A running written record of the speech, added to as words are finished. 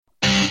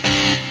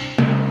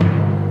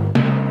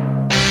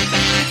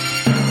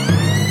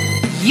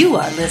You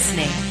are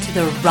listening to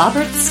The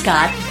Robert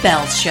Scott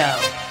Bell Show.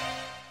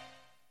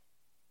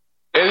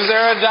 Is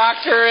there a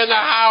doctor in the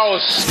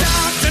house?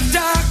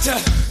 Doctor,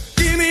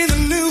 give me the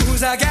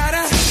news. I got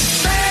a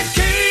bad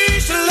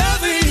case of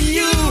loving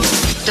you.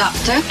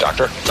 Doctor,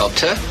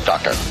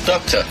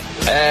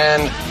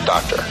 and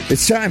doctor.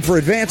 It's time for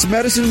Advanced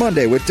Medicine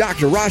Monday with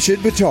Dr. Rashid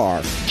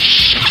Buttar.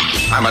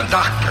 I'm a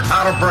doctor,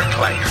 not a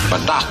bricklayer.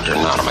 I'm a doctor,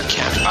 not a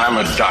mechanic. I'm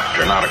a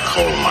doctor, not a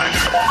coal miner.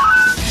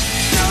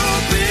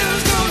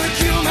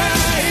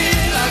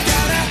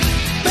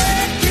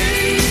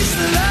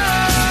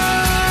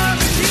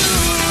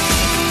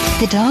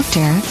 The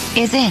doctor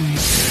is in.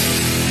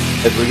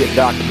 As we get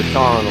Dr.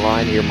 Buttar on the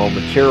line here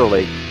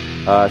momentarily,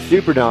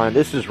 Super Don,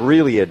 this is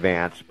really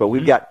advanced, but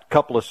we've got a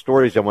couple of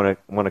stories I want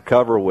to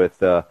cover with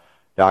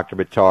Dr.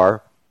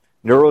 Buttar.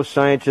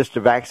 Neuroscientists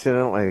have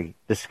accidentally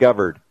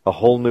discovered a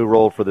whole new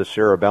role for the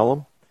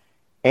cerebellum,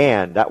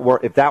 and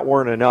if that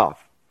weren't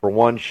enough for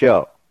one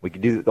show, we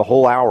could do the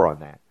whole hour on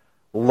that.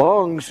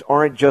 Lungs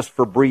aren't just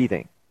for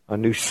breathing, a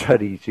new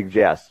study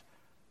suggests.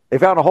 They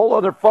found a whole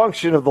other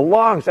function of the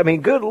lungs. I mean,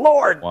 good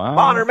Lord, wow.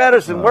 Modern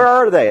medicine, where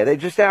are they? Are they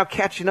just now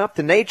catching up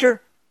to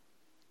nature?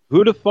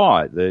 Who'd have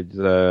thought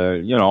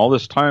that, all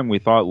this time we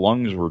thought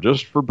lungs were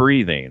just for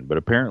breathing, but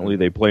apparently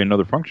they play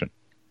another function.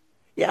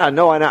 Yeah,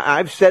 no, and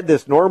I've said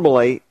this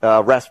normally,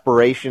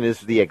 respiration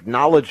is the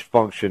acknowledged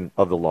function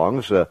of the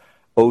lungs,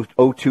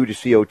 O2 to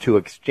CO2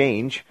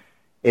 exchange.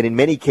 And in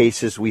many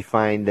cases, we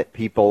find that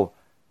people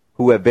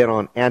who have been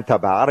on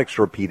antibiotics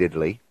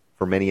repeatedly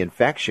for many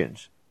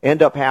infections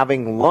end up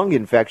having lung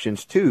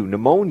infections too,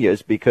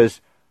 pneumonias,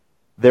 because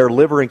their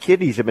liver and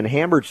kidneys have been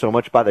hammered so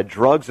much by the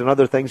drugs and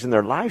other things in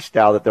their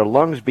lifestyle that their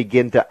lungs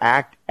begin to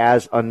act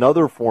as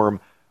another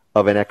form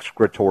of an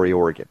excretory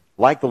organ.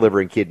 Like the liver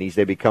and kidneys,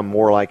 they become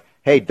more like,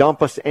 hey,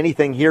 dump us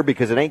anything here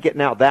because it ain't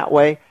getting out that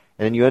way.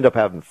 And then you end up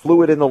having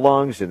fluid in the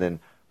lungs and then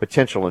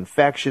potential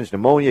infections,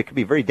 pneumonia. It can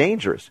be very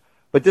dangerous.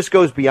 But this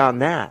goes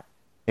beyond that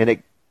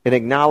in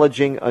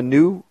acknowledging a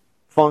new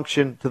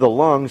function to the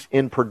lungs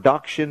in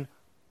production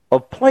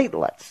of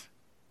platelets.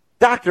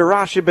 Dr.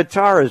 Rashid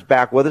Buttar is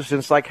back with us, and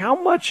it's like,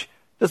 how much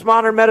does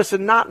modern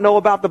medicine not know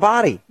about the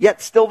body,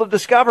 yet still to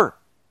discover?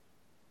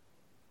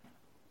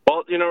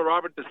 Well,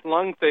 Robert, this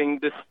lung thing,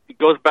 this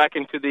goes back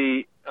into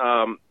the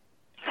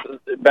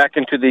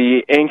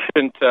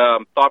ancient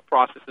thought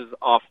processes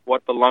of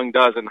what the lung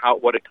does and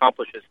what it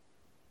accomplishes.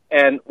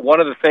 And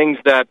one of the things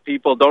that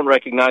people don't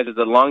recognize is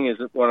the lung is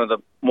one of the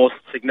most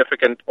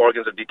significant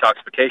organs of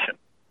detoxification.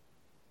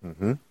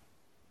 Mm-hmm.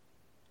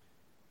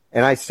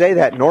 And I say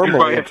that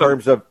normally in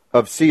terms of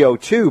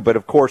CO2, but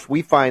of course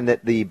we find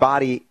that the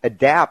body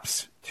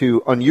adapts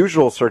to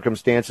unusual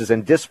circumstances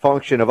and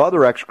dysfunction of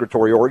other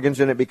excretory organs,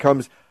 and it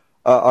becomes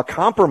a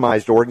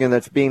compromised organ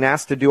that's being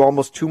asked to do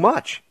almost too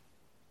much.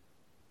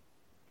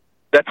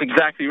 That's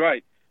exactly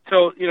right.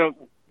 So,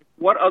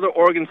 what other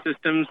organ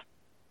systems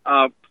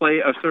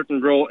play a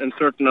certain role in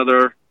certain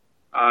other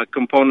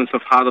components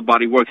of how the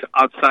body works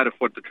outside of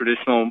what the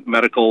traditional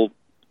medical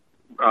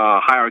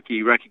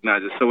hierarchy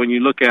recognizes? So when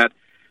you look at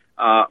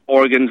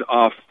organs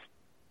of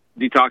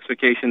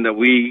detoxification that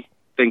we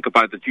think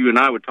about, that you and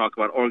I would talk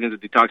about, organs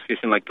of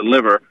detoxification like the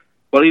liver,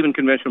 well, even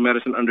conventional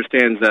medicine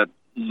understands that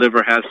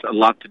liver has a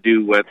lot to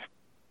do with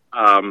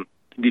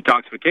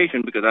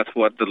detoxification because that's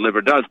what the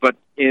liver does. But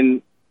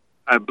in,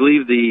 I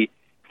believe, the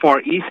Far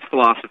East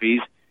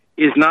philosophies,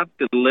 is not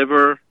the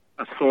liver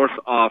a source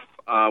of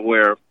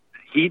where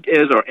heat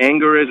is or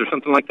anger is or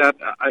something like that?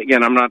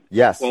 Again, I'm not...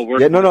 Yes. Well,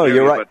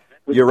 you're right.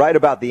 You're right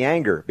about the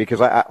anger,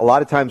 because a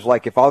lot of times,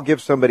 like if I'll give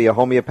somebody a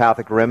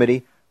homeopathic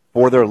remedy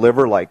for their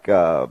liver, like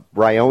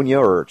bryonia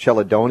or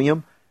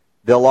chelidonium,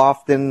 they'll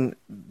often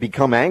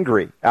become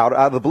angry out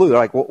of the blue. They're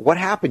like, well, what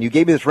happened? You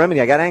gave me this remedy.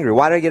 I got angry.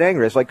 Why did I get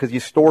angry? It's like because you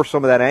store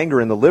some of that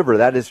anger in the liver.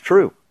 That is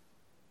true.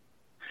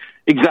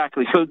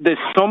 Exactly. So there's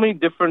so many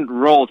different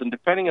roles, and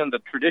depending on the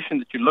tradition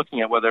that you're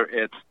looking at, whether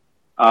it's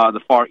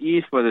the Far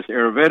East, whether it's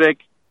Ayurvedic,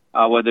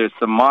 whether it's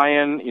the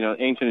Mayan,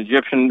 ancient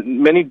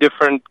Egyptian, many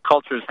different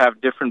cultures have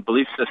different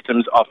belief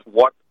systems of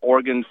what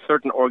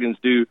certain organs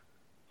do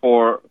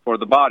for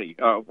the body,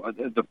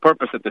 the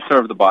purpose that they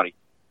serve the body.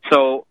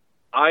 So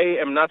I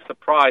am not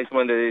surprised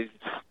when they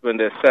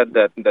said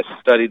that the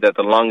study that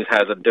the lungs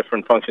has a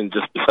different function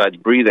just besides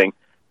breathing,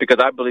 because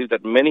I believe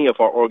that many of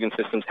our organ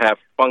systems have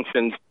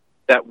functions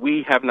that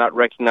we have not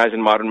recognized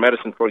in modern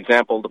medicine. For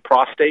example, the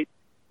prostate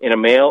in a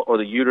male or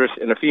the uterus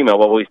in a female.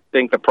 Well, we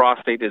think the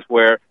prostate is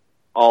where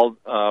all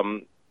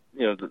the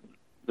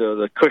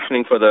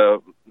cushioning for the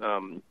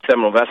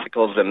seminal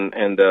vesicles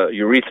and the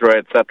urethra,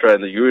 etc.,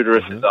 and the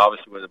uterus is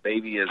obviously where the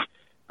baby is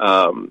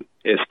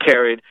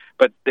carried.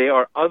 But there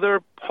are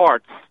other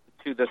parts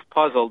to this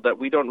puzzle that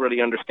we don't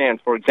really understand.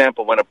 For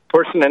example, when a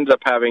person ends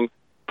up having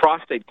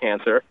prostate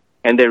cancer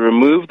and they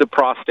remove the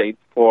prostate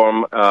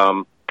with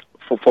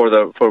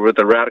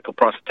the radical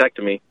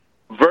prostatectomy,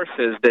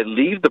 versus they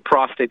leave the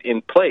prostate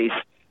in place,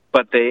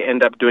 but they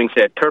end up doing,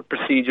 say, a TURP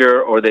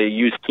procedure or they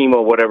use chemo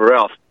or whatever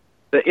else.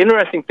 The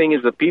interesting thing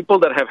is the people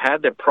that have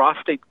had their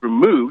prostate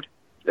removed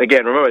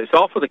again, remember, it's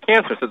all for the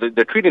cancer. So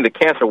they're treating the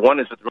cancer. One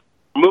is with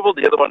removal,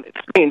 the other one, it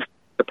remains.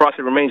 The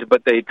prostate remains,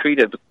 but they treat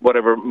it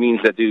whatever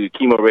means they do,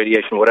 chemo,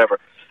 radiation, whatever.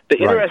 The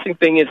interesting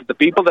thing is the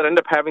people that end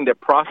up having their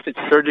prostate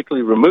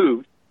surgically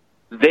removed,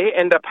 they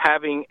end up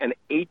having an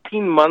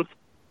 18-month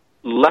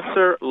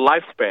lesser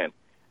lifespan.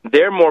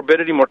 Their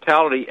morbidity,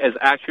 mortality is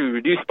actually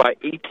reduced by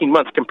 18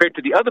 months compared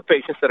to the other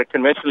patients that are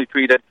conventionally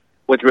treated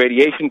with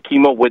radiation,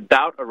 chemo,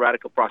 without a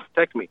radical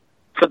prostatectomy.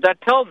 So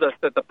that tells us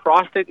that the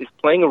prostate is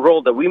playing a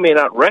role that we may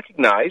not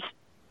recognize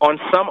on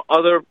some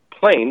other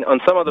plane, on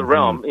some other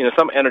realm,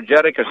 some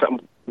energetic or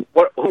something.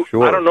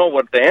 Sure. I don't know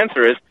what the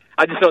answer is.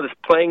 I just know it's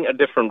playing a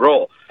different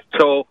role.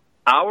 So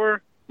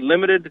our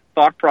limited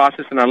thought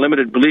process and our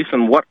limited beliefs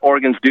on what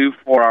organs do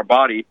for our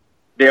body,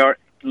 they are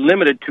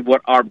limited to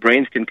what our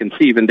brains can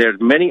conceive, and there's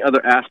many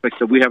other aspects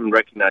that we haven't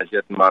recognized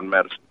yet in modern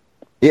medicine.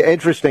 Yeah,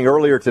 interesting.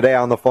 Earlier today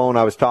on the phone,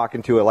 I was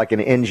talking to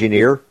an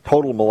engineer,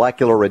 total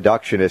molecular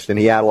reductionist, and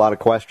he had a lot of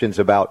questions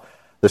about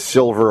the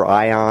silver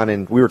ion,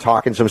 and we were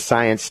talking some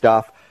science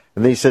stuff.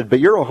 And then he said, but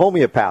you're a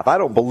homeopath. I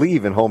don't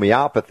believe in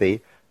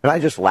homeopathy. And I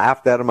just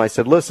laughed at him. I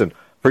said, listen,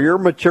 for your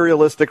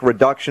materialistic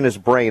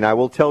reductionist brain, I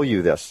will tell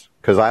you this,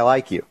 because I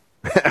like you.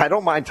 I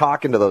don't mind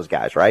talking to those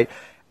guys, right?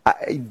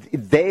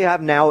 They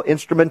have now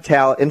instruments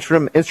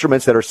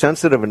that are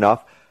sensitive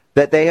enough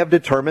that they have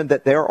determined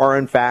that there are,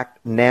 in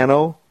fact,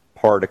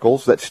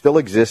 nanoparticles that still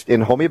exist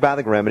in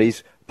homeopathic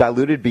remedies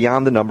diluted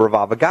beyond the number of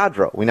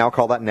Avogadro. We now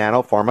call that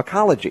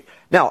nanopharmacology.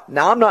 Now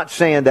I'm not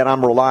saying that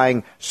I'm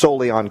relying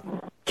solely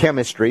on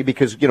chemistry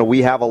because,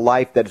 we have a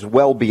life that is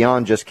well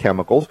beyond just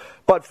chemicals.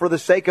 But for the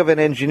sake of an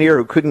engineer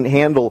who couldn't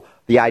handle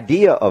the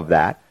idea of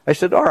that, I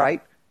said, all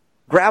right,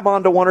 grab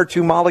onto one or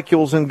two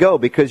molecules and go,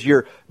 because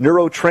your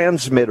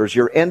neurotransmitters,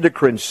 your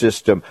endocrine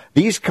system,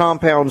 these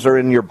compounds are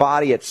in your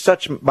body at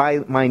such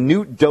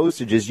minute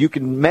dosages, you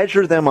can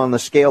measure them on the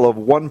scale of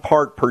 1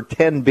 part per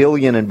 10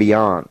 billion and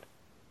beyond.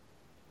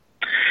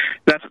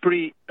 That's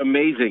pretty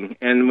amazing.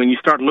 And when you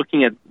start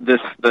looking at the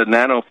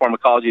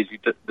nanopharmacology as you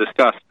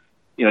discussed,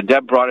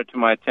 Deb brought it to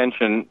my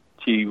attention.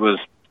 She was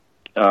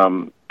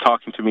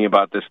talking to me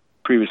about this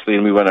previously,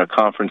 and we went to a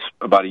conference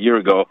about a year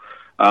ago,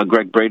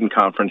 Greg Braden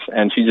conference,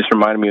 and she just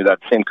reminded me of that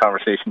same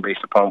conversation based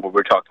upon what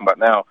we're talking about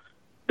now.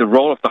 The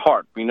role of the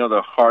heart. We know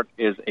the heart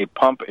is a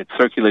pump. It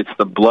circulates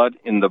the blood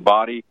in the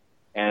body,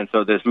 and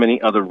so there's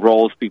many other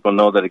roles. People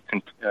know that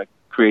it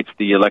creates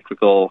the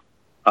electrical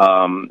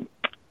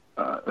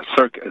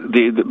circuit,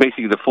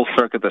 basically the full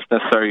circuit that's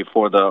necessary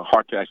for the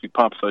heart to actually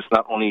pump. So it's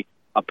not only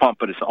a pump,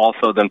 but it's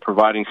also then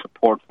providing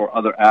support for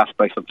other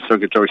aspects of the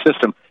circulatory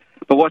system.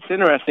 But what's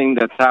interesting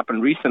that's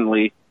happened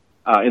recently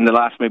in the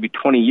last maybe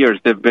 20 years,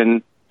 there have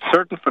been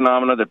certain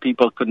phenomena that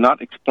people could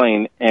not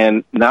explain,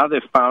 and now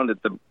they've found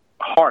that the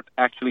heart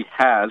actually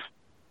has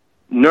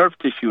nerve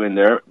tissue in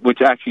there,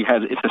 which actually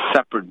it's a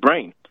separate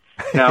brain.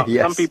 Now,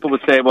 yes. Some people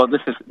would say, well,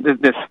 this,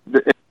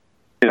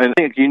 I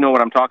think you know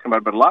what I'm talking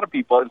about, but a lot of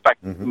people, in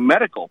fact,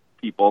 medical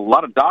people, a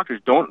lot of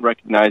doctors don't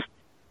recognize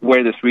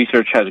where this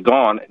research has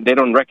gone. They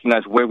don't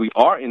recognize where we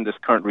are in this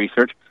current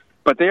research,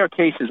 but there are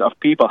cases of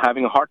people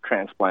having a heart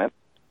transplant,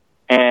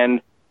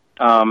 and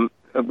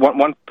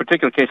one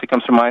particular case that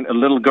comes to mind, a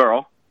little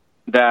girl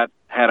that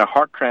had a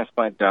heart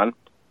transplant done.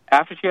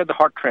 After she had the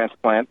heart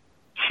transplant,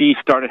 she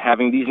started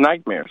having these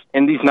nightmares.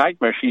 In these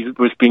nightmares, she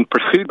was being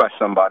pursued by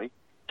somebody.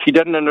 She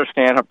didn't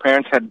understand. Her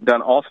parents had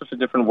done all sorts of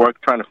different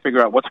work trying to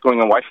figure out what's going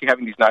on, why is she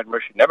having these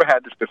nightmares. She never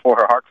had this before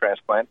her heart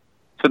transplant.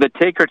 So they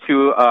take her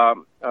to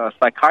a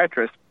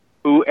psychiatrist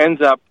who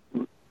ends up,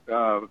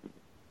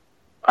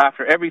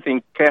 after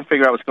everything, can't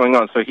figure out what's going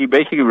on. So he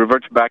basically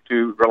reverts back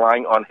to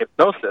relying on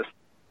hypnosis.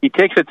 He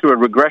takes her through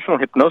a regressional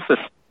hypnosis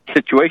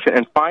situation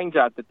and finds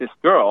out that this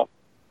girl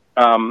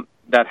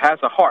that has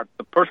a heart,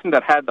 the person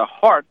that had the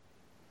heart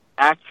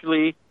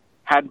actually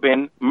had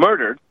been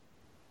murdered,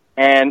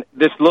 and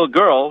this little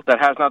girl that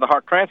has now the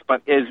heart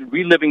transplant is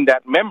reliving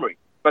that memory.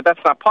 But that's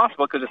not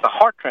possible because it's a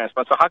heart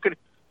transplant, so how could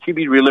she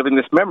be reliving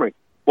this memory?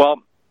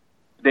 Well,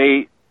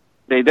 they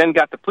then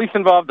got the police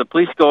involved. The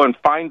police go and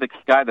find the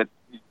guy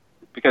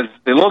because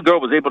the little girl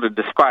was able to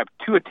describe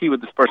to a T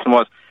what this person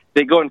was.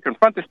 They go and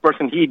confront this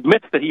person. He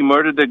admits that he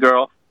murdered the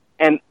girl,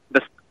 and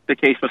the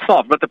case was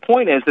solved. But the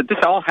point is that this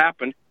all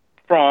happened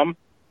from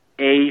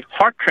a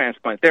heart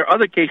transplant. There are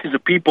other cases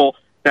of people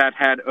that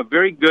had a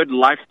very good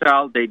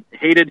lifestyle. They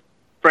hated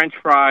French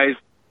fries.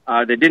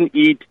 They didn't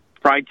eat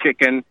fried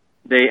chicken.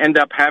 They end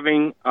up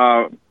having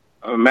a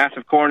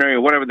massive coronary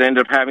or whatever they end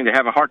up having. They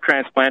have a heart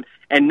transplant.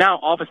 And now,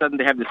 all of a sudden,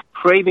 they have this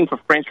craving for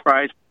French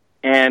fries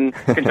and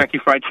Kentucky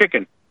Fried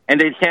Chicken. And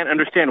they can't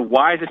understand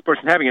why is this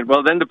person having it.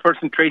 Well, then the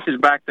person traces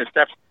back the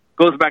steps,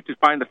 goes back to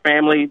find the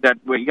family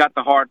where he got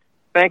the heart,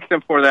 thanks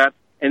them for that,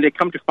 and they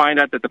come to find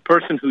out that the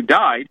person who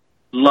died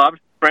loved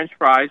French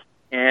fries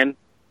and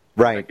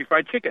Kentucky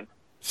Fried Chicken.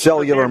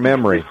 Cellular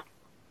memory.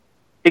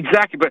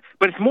 Exactly,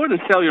 but it's more than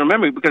cellular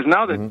memory, because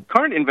now the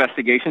current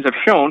investigations have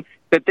shown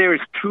that there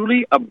is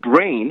truly a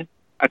brain,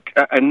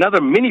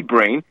 another mini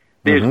brain.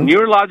 There's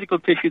neurological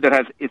tissue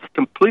it's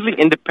completely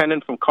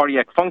independent from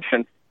cardiac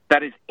function,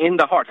 that is in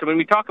the heart. So when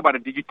we talk about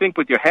it, did you think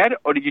with your head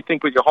or did you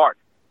think with your heart?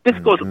 This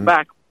goes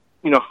back,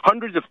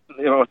 hundreds of,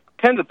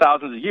 tens of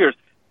thousands of years,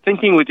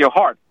 thinking with your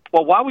heart.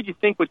 Well, why would you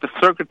think with the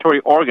circulatory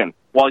organ?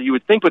 Well, you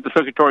would think with the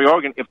circulatory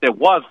organ if there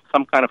was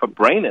some kind of a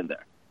brain in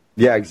there.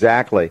 Yeah,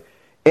 exactly.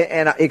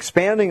 And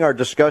expanding our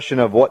discussion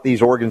of what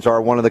these organs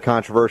are, one of the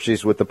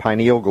controversies with the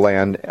pineal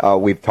gland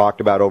we've talked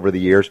about over the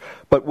years,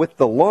 but with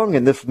the lung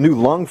and this new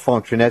lung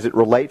function as it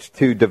relates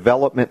to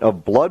development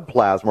of blood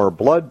plasma or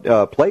blood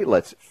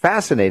platelets,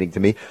 fascinating to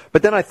me.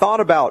 But then I thought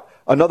about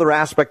another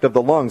aspect of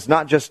the lungs,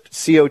 not just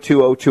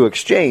CO2, O2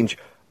 exchange,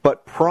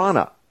 but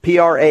prana,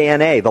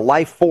 P-R-A-N-A, the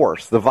life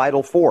force, the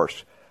vital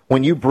force.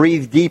 When you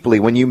breathe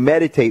deeply, when you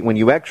meditate, when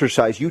you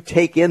exercise, you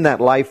take in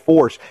that life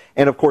force.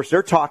 And, of course,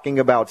 they're talking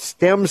about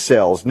stem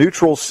cells,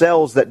 neutral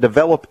cells that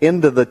develop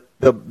into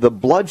the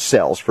blood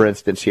cells, for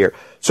instance, here.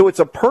 So it's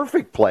a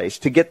perfect place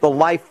to get the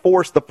life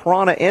force, the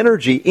prana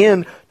energy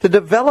in to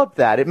develop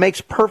that. It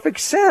makes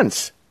perfect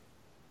sense.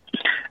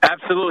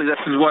 Absolutely. This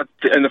is what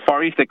in the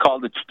Far East they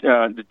call the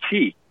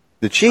chi.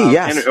 The chi,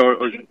 yes.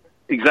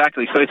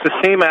 Exactly. So it's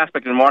the same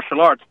aspect in martial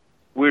arts.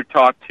 We're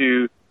taught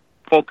to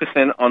focus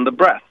in on the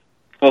breath.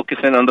 Focus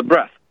in on the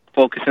breath.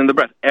 Focus in the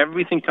breath.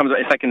 Everything comes.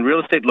 It's like in real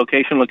estate,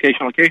 location,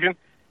 location, location.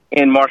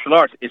 In martial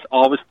arts, it's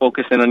always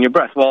focus in on your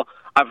breath. Well,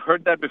 I've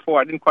heard that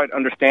before. I didn't quite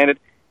understand it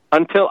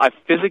until I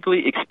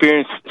physically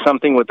experienced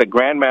something with a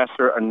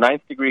grandmaster, a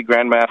 9th degree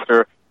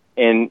grandmaster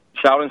in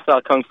Shaolin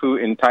style Kung Fu,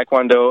 in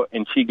Taekwondo,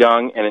 in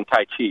Qigong, and in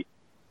Tai Chi.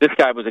 This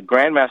guy was a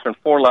grandmaster in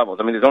 4 levels.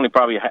 I mean, there's only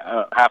probably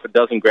half a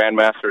dozen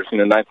grandmasters in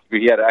the 9th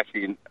degree. He had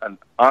actually an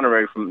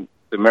honorary from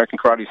the American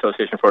Karate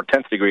Association for a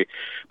 10th degree.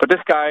 But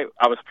this guy,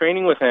 I was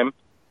training with him,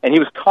 and he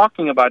was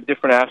talking about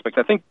different aspects.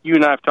 I think you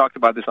and I have talked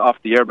about this off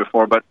the air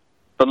before, but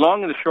the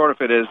long and the short of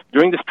it is,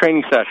 during this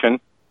training session,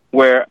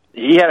 where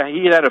he had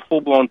a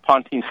full-blown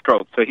pontine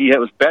stroke, so he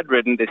was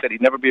bedridden. They said he'd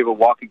never be able to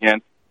walk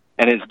again,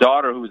 and his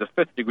daughter, who was a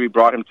 5th degree,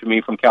 brought him to me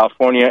from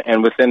California,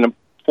 and within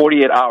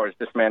 48 hours,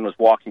 this man was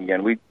walking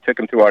again. We took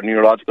him through our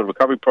neurological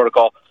recovery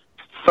protocol,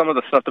 some of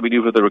the stuff that we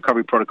do with the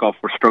recovery protocol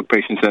for stroke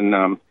patients,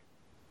 and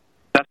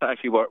that's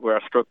actually where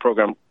our stroke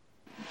program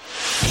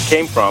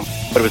came from,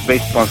 but it was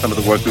based upon some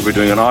of the work we were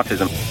doing on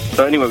autism.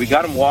 So anyway, we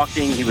got him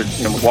walking. He was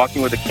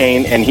walking with a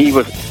cane, and he's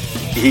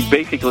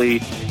actually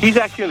in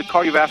the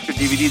cardiovascular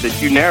DVD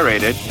that you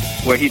narrated,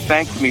 where he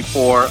thanks me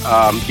for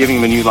giving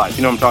him a new life.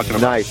 You know what I'm talking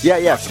about? Nice.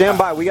 Yeah. Stand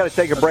by. We got to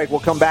take a break. We'll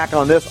come back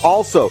on this.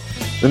 Also,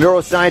 the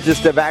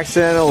neuroscientists have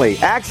accidentally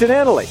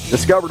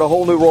discovered a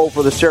whole new role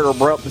for the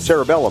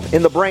cerebellum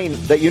in the brain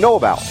that you know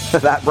about.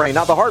 That brain,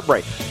 not the heart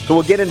brain. So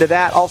we'll get into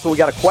that. Also, we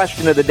got a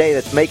question of the day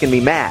that's making me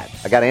mad.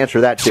 I got to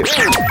answer that too.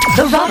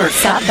 The Robert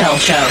Scott Bell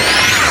Show.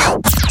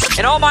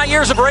 In all my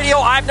years of radio,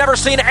 I've never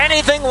seen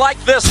anything like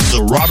this.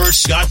 The Robert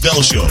Scott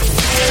Bell Show.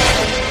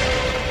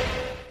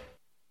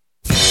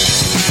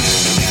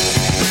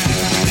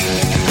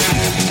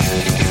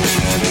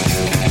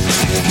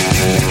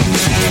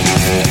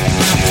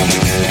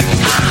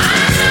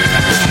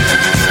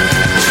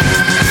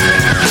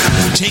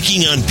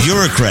 Taking on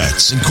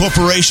bureaucrats and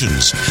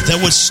corporations that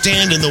would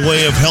stand in the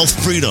way of health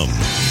freedom.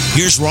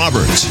 Here's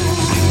Robert.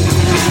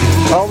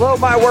 Although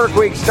my work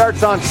week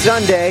starts on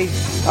Sunday,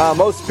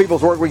 most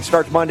people's work week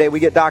starts Monday. We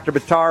get Dr.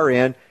 Buttar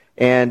in,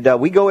 and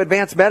we go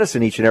advanced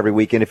medicine each and every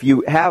week. And if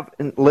you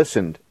haven't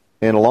listened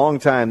in a long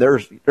time,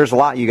 there's a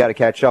lot you got to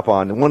catch up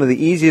on. And one of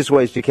the easiest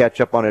ways to catch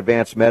up on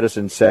advanced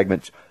medicine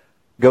segments,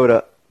 go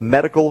to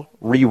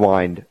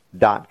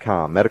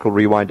medicalrewind.com.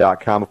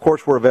 Medicalrewind.com. Of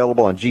course, we're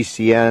available on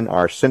GCN,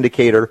 our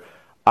syndicator,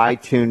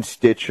 iTunes,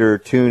 Stitcher,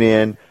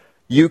 TuneIn,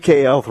 UK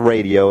Health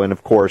Radio, and,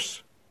 of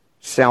course,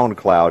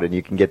 SoundCloud, and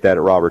you can get that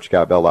at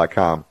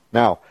robertscottbell.com.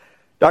 Now,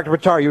 Dr.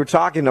 Buttar, you were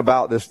talking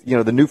about this,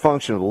 the new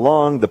function of the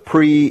lung, the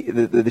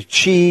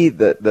chi,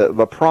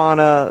 the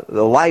prana,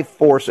 the life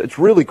force. It's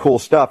really cool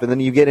stuff. And then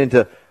you get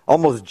into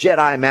almost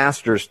Jedi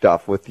Master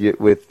stuff with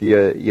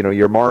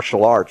your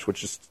martial arts,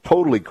 which is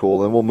totally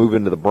cool. And we'll move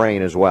into the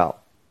brain as well.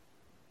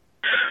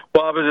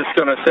 Well, I was just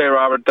going to say,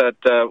 Robert, that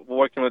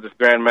working with this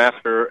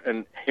Grandmaster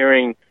and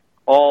hearing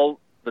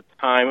all the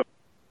time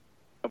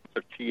of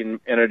Qi and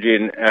energy,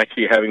 and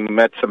actually having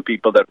met some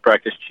people that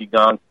practice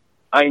Qigong,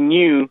 I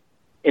knew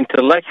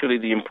intellectually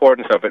the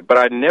importance of it, but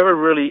I never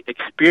really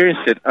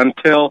experienced it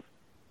until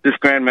this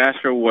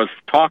Grandmaster was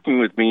talking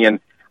with me,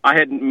 and I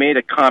had made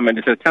a comment.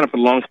 It's kind of a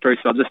long story,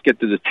 so I'll just get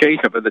to the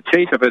chase of it. The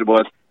chase of it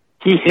was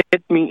he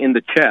hit me in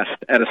the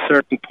chest at a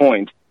certain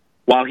point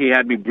while he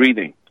had me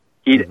breathing.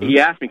 He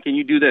asked me, can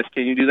you do this?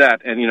 Can you do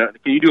that? And,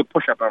 can you do a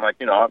push-up? I'm like,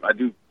 I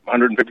do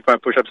 155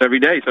 push-ups every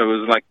day, so it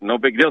was like no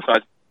big deal. So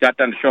I got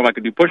down to show him I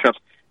could do push-ups.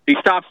 He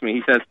stops me.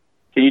 He says,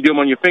 can you do them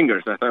on your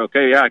fingers? And I thought,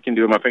 okay, yeah, I can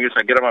do them on my fingers. So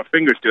I get on my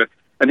fingers to it.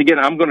 And again,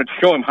 I'm going to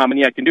show him how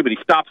many I can do, but he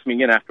stops me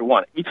again after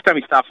one. Each time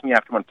he stops me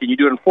after one. Can you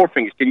do it on 4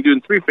 fingers? Can you do it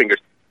in 3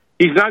 fingers?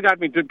 He's now got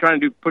me trying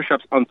to do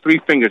push-ups on 3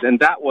 fingers, and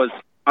that was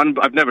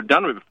I've never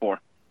done it before.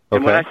 Okay.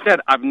 And when I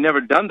said I've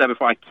never done that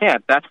before, I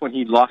can't, that's when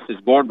he lost his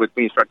gourd with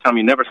me and started telling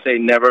me, never say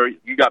never,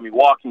 you got me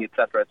walking, et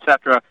cetera, et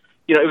cetera.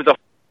 It was a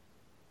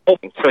whole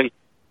thing. So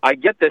I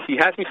get this. He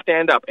has me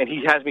stand up, and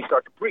he has me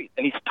start to breathe.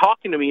 And he's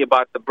talking to me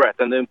about the breath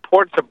and the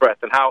importance of breath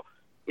and how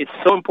it's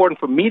so important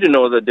for me to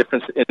know the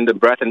difference in the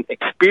breath and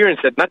experience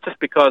it, not just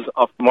because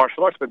of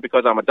martial arts, but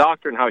because I'm a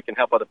doctor and how I can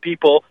help other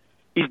people.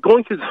 He's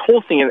going through this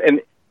whole thing,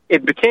 and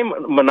it became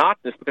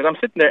monotonous because I'm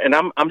sitting there, and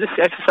I'm just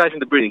exercising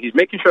the breathing. He's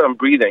making sure I'm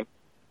breathing.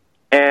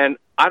 And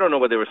I don't know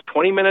whether it was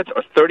 20 minutes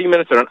or 30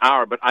 minutes or an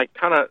hour, but I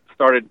kind of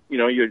started,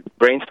 your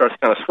brain starts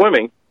kind of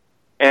swimming.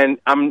 And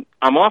I'm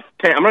off.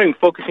 I'm not even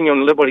focusing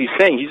on what he's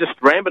saying. He's just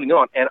rambling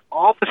on. And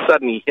all of a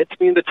sudden, he hits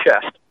me in the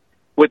chest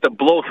with a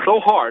blow so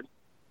hard.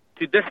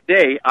 To this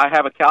day, I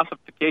have a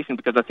calcification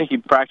because I think he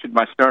fractured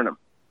my sternum.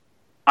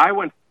 I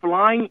went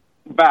flying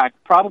back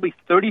probably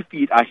 30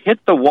 feet. I hit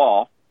the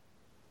wall.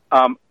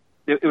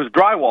 It was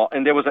drywall,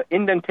 and there was an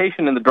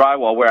indentation in the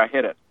drywall where I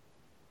hit it.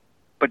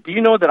 But do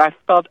you know that I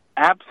felt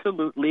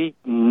absolutely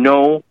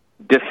no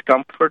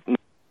discomfort,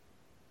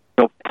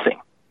 no pissing?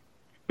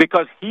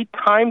 Because he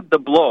timed the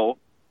blow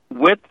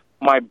with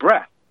my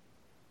breath.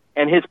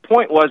 And his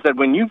point was that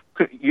when you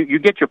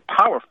get your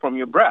power from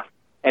your breath.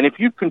 And if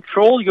you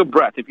control your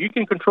breath, if you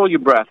can control your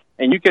breath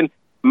and you can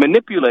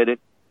manipulate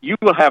it, you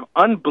will have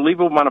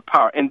unbelievable amount of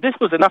power. And this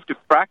was enough to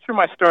fracture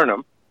my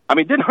sternum. I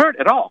mean, it didn't hurt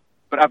at all.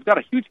 But I've got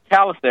a huge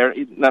callus there,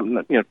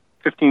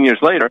 15 years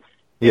later.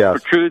 Yes.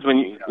 It protrudes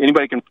when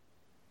anybody can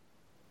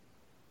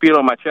feel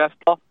on my chest.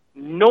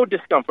 No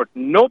discomfort,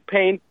 no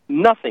pain,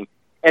 nothing.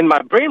 And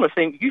my brain was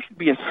saying, you should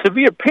be in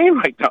severe pain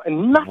right now,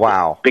 and nothing.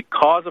 Wow.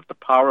 Because of the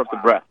power of the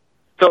breath.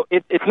 So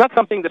it's not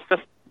something that's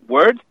just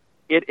words.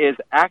 It is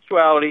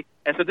actuality.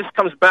 And so this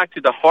comes back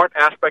to the heart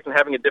aspect and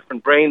having a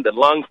different brain, the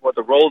lungs, what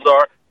the roles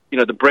are,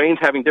 the brains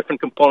having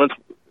different components.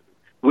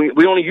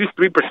 We only use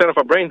 3% of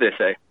our brain, they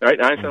say,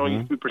 right? Einstein only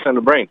used 3% of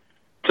the brain.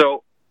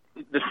 So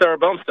the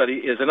cerebellum study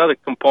is another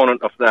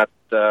component of that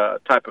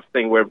type of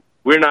thing where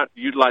we're not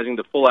utilizing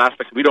the full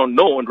aspects. We don't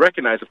know and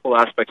recognize the full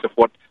aspects of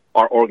what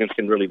our organs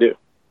can really do.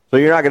 So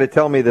you're not going to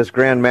tell me this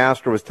Grand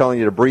Master was telling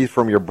you to breathe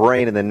from your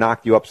brain and then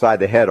knocked you upside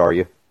the head, are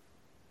you?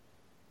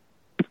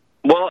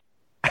 Well,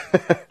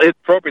 it's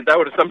appropriate. That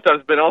would have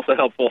sometimes been also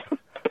helpful.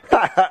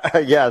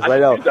 Yes, I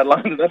know.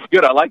 That's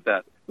good. I like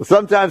that.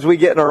 Sometimes we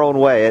get in our own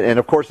way, and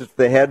of course it's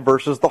the head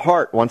versus the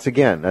heart. Once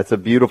again, that's a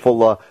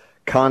beautiful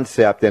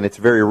concept, and it's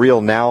very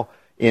real now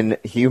in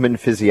human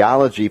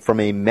physiology. From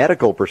a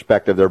medical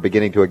perspective, they're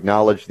beginning to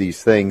acknowledge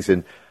these things,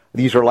 and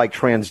these are like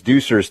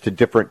transducers to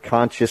different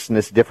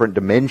consciousness, different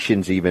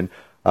dimensions even,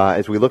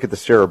 as we look at the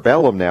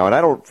cerebellum now. And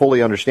I don't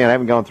fully understand. I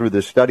haven't gone through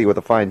this study with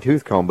a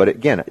fine-tooth comb, but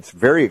again, it's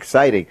very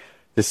exciting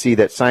to see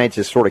that science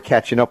is sort of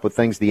catching up with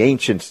things the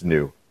ancients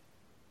knew.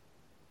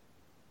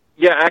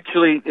 Yeah,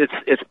 actually,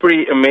 it's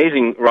pretty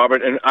amazing,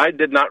 Robert. And I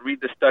did not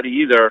read the study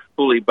either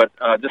fully, but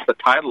just the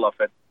title of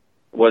it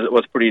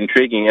was pretty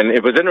intriguing. And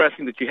it was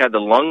interesting that you had the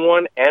lung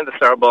one and the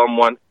cerebellum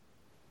one.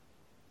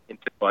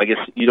 Well, I guess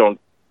you don't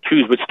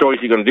choose which stories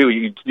you're going to do.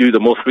 You do the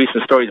most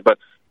recent stories. But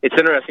it's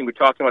interesting we're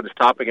talking about this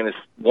topic, and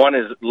one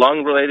is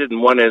lung-related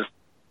and one is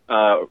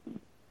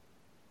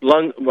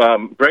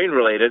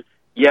brain-related,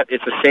 yet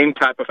it's the same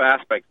type of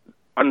aspect.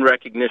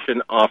 Unrecognition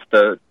of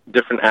the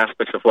different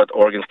aspects of what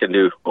organs can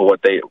do or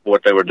what they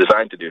were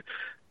designed to do.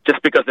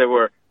 Just because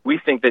we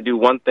think they do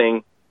one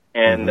thing,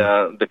 and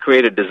the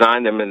Creator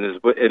designed them in His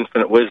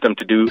infinite wisdom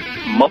to do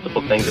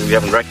multiple things that we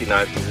haven't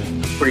recognized.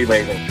 It's pretty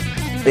amazing.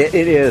 It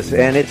is,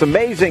 and it's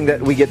amazing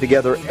that we get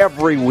together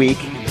every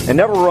week and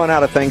never run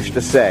out of things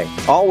to say.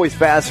 Always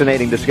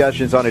fascinating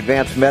discussions on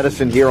advanced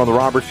medicine here on the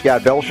Robert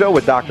Scott Bell Show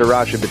with Dr.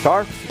 Rashid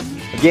Buttar.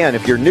 Again,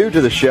 if you're new to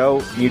the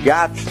show, you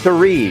got to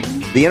read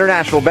the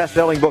international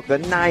best-selling book, The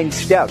 9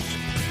 Steps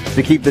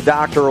to Keep the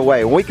Doctor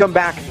Away. When we come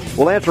back,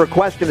 we'll answer a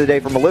question today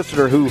from a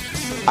listener who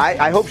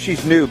I hope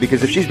she's new,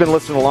 because if she's been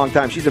listening a long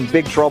time, she's in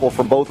big trouble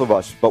from both of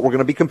us. But we're going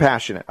to be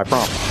compassionate, I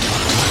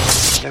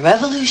promise. The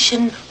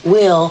revolution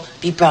will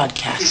be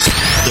broadcast.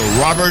 The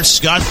Robert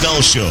Scott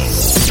Bell Show.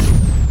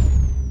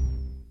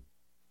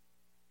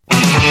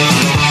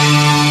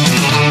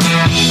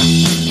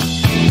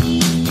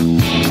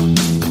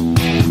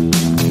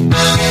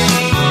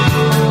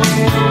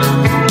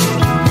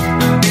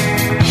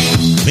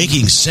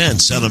 Making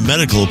sense out of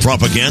medical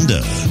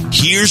propaganda.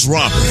 Here's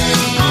Robert.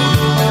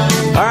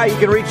 All right, you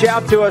can reach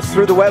out to us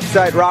through the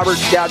website,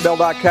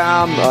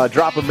 robertscottbell.com.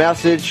 Drop a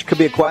message. Could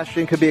be a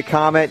question, could be a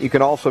comment. You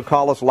can also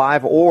call us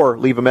live or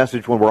leave a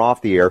message when we're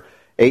off the air.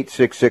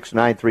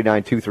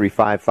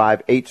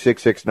 866-939-2355,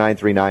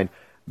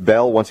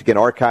 866-939-BELL. Once again,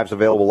 archives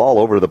available all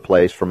over the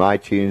place, from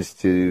iTunes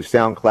to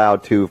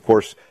SoundCloud to, of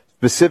course,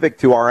 specific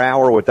to our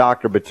hour with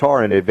Dr.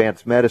 Buttar in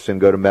advanced medicine.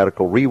 Go to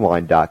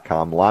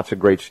medicalrewind.com. Lots of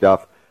great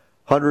stuff.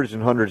 Hundreds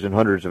and hundreds and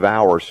hundreds of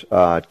hours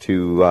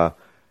to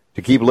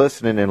keep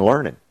listening and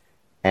learning.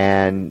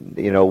 And,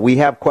 we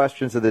have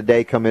questions of the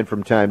day come in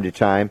from time to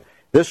time.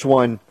 This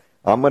one,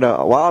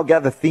 I'll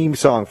get the theme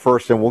song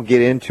first and we'll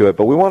get into it.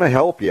 But we want to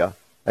help you.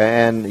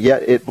 And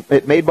yet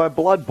it made my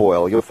blood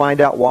boil. You'll find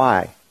out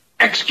why.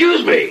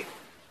 Excuse me.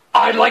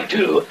 I'd like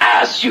to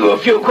ask you a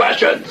few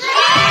questions.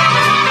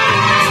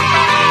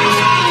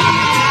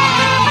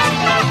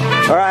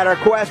 All right, our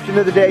question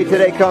of the day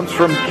today comes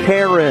from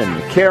Karen.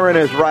 Karen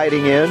is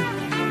writing in.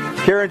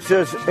 Karen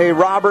says, hey,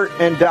 Robert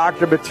and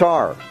Dr.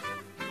 Buttar,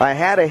 I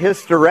had a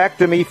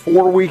hysterectomy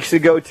 4 weeks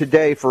ago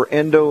today for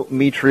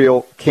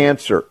endometrial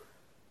cancer.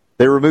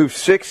 They removed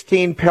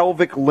 16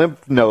 pelvic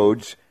lymph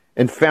nodes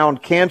and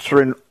found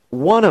cancer in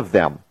one of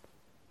them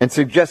and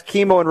suggest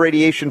chemo and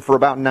radiation for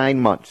about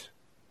 9 months.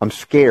 I'm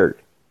scared.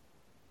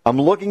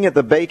 I'm looking at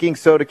the baking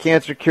soda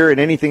cancer cure and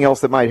anything else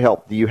that might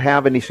help. Do you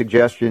have any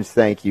suggestions?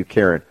 Thank you,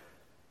 Karen.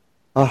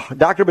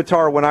 Dr.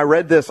 Buttar, when I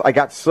read this, I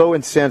got so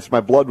incensed, my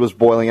blood was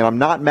boiling, and I'm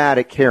not mad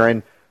at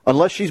Karen.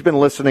 Unless she's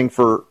been listening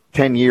for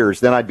 10 years,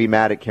 then I'd be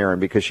mad at Karen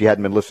because she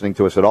hadn't been listening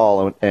to us at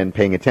all and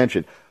paying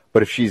attention.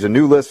 But if she's a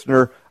new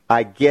listener,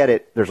 I get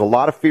it. There's a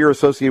lot of fear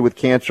associated with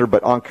cancer,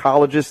 but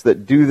oncologists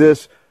that do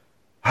this,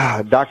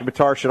 Dr.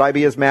 Buttar, should I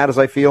be as mad as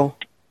I feel?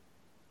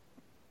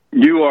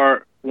 You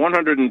are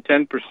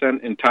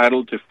 110%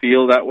 entitled to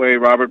feel that way,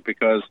 Robert,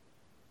 because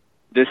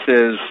this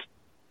is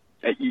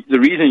the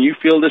reason you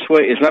feel this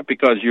way is not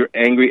because you're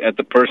angry at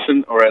the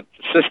person or at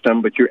the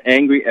system, but you're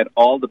angry at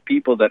all the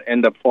people that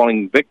end up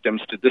falling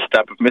victims to this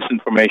type of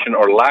misinformation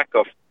or lack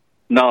of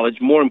knowledge.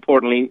 More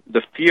importantly,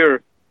 the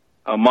fear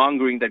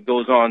mongering that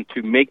goes on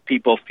to make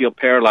people feel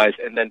paralyzed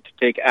and then to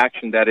take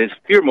action that is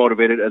fear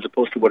motivated as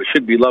opposed to what it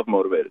should be love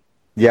motivated.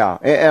 Yeah,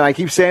 and I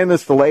keep saying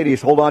this to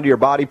ladies, hold on to your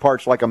body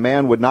parts like a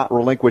man would not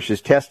relinquish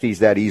his testes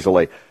that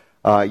easily.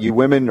 You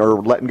women are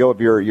letting go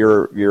of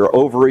your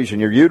ovaries and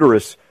your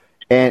uterus,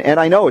 and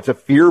I know it's a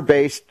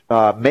fear-based,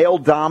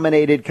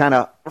 male-dominated kind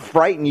of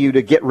frighten you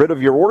to get rid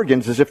of your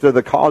organs as if they're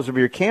the cause of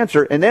your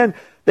cancer, and then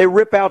they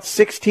rip out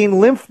 16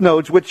 lymph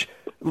nodes, which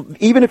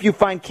even if you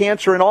find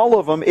cancer in all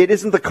of them, it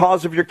isn't the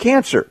cause of your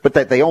cancer. But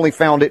that they only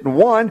found it in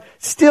one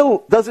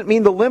still doesn't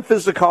mean the lymph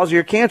is the cause of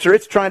your cancer.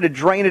 It's trying to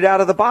drain it out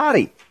of the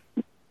body.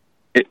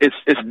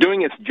 It's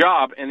doing its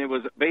job, and it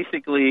was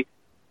basically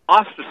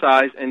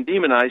ostracized and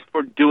demonized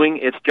for doing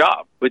its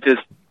job, which is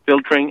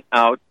filtering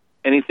out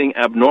anything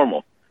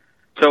abnormal.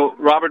 So,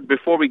 Robert,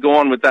 before we go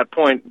on with that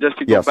point, just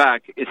to go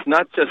back, it's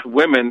not just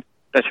women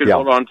that should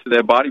hold on to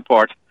their body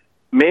parts.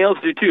 Males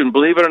do too, and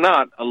believe it or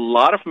not, a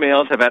lot of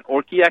males have had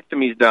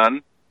orchiectomies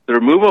done, the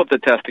removal of the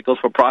testicles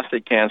for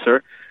prostate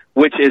cancer,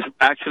 which is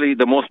actually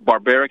the most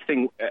barbaric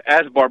thing,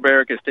 as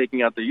barbaric as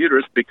taking out the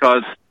uterus,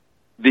 because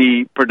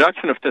the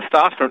production of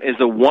testosterone is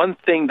the one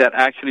thing that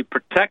actually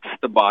protects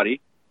the body.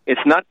 It's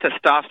not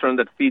testosterone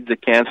that feeds the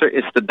cancer.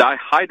 It's the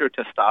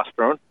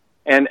dihydrotestosterone.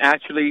 And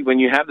actually, when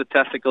you have the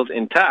testicles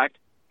intact,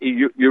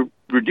 you're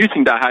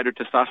reducing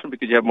dihydrotestosterone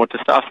because you have more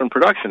testosterone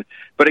production.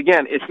 But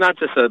again, it's not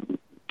just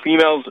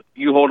females,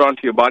 you hold on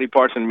to your body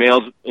parts, and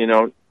males,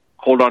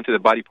 hold on to their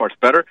body parts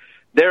better.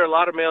 There are a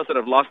lot of males that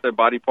have lost their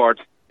body parts.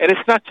 And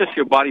it's not just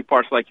your body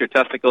parts like your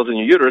testicles and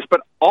your uterus,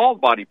 but all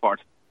body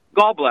parts.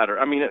 Gallbladder.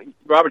 I mean,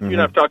 Robert, you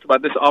and I have talked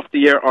about this off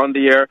the air, on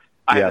the air.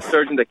 I had a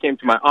surgeon that came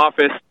to my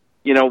office.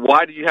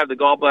 Why did you have the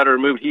gallbladder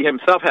removed? He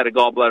himself had a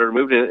gallbladder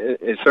removed.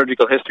 His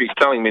surgical history is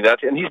telling me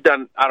that. And he's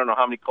done, I don't know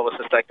how many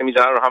cholecystectomies.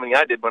 I don't know how many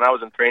I did when I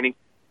was in training.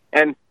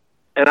 And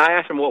I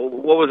asked him, what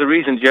was the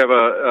reason? Did you have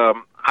a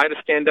HIDA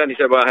scan done? He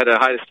said, well, I had a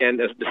HIDA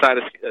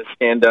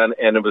scan done,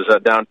 and it was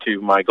down to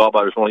my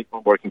gallbladder was only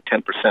working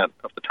 10%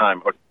 of the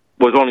time, or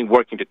was only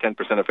working to 10%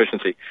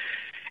 efficiency.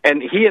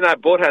 And he and I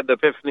both had the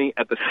epiphany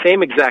at the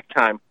same exact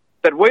time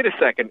that, wait a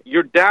second,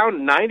 you're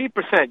down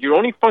 90%. You're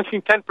only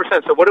functioning 10%.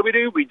 So what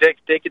do? We take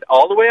it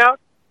all the way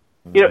out?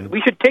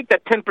 We should take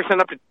that 10%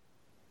 up to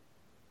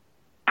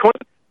 20%.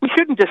 We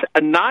shouldn't just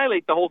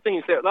annihilate the whole thing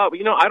and say,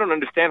 I don't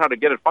understand how to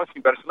get it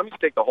functioning better, so let me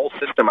just take the whole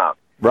system out.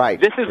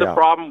 Right. This is the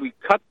problem. We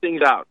cut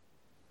things out.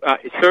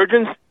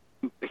 Surgeons,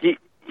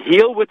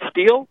 heal with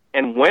steel,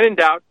 and when in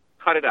doubt,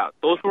 cut it out.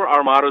 Those were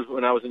our mottos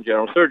when I was in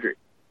general surgery.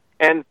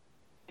 And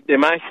they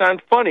might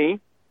sound funny,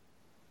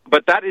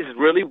 but that is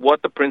really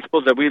what the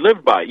principles that we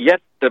live by.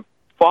 Yet the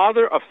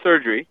father of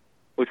surgery,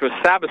 which was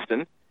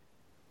Sabiston,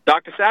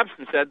 Dr.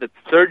 Sabiston said that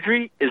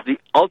surgery is the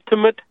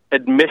ultimate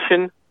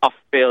admission of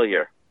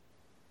failure.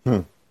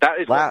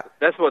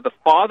 That's what the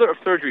father of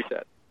surgery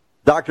said.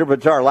 Dr.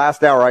 Buttar,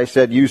 last hour I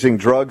said using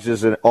drugs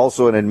is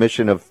also an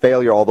admission of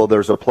failure, although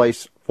there's a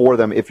place for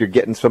them if you're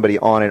getting somebody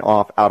on and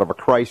off out of a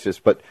crisis.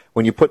 But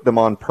when you put them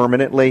on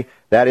permanently,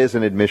 that is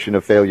an admission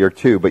of failure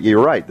too. But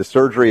you're right. The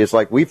surgery is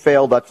like, we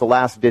failed. That's the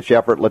last-ditch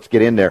effort. Let's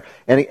get in there.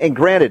 And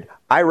granted,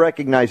 I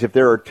recognize if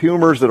there are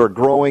tumors that are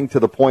growing to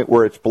the point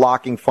where it's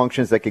blocking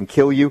functions that can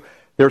kill you,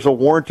 there's a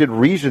warranted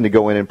reason to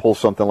go in and pull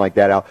something like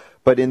that out.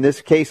 But in this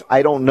case,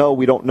 I don't know.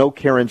 We don't know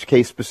Karen's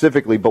case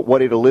specifically, but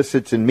what it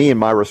elicits in me and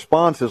my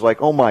response is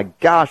like, oh my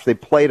gosh, they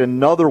played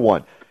another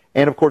one.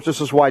 And of course, this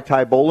is why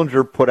Ty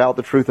Bollinger put out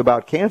the truth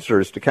about cancer,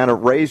 is to kind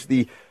of raise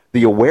the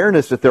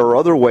awareness that there are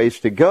other ways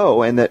to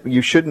go and that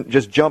you shouldn't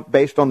just jump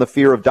based on the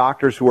fear of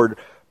doctors who are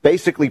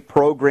basically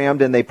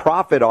programmed and they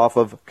profit off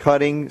of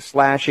cutting,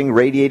 slashing,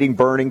 radiating,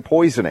 burning,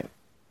 poisoning.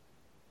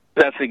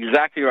 That's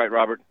exactly right,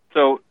 Robert.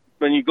 So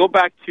when you go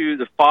back to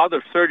the father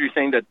of surgery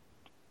saying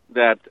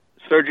that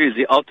surgery is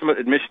the ultimate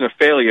admission of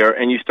failure,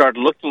 and you start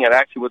looking at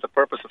actually what the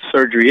purpose of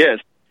surgery is,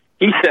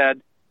 he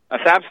said,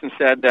 Sabiston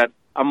said that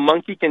a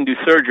monkey can do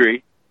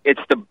surgery.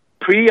 It's the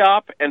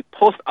pre-op and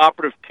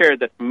post-operative care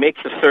that makes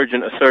a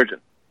surgeon a surgeon.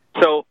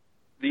 So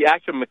the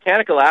actual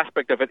mechanical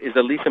aspect of it is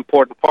the least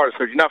important part of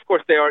surgery. Now, of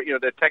course, there are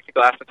the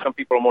technical aspects. Some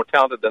people are more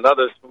talented than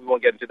others. We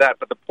won't get into that.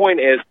 But the point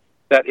is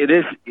that it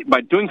is,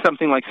 by doing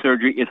something like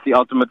surgery, it's the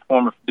ultimate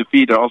form of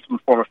defeat or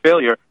ultimate form of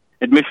failure,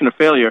 admission of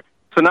failure.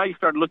 So now you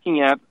start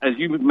looking at, as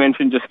you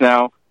mentioned just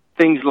now,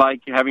 things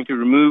like having to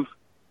remove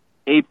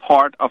a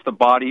part of the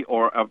body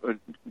or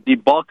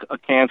debulk a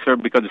cancer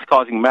because it's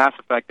causing mass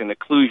effect and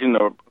occlusion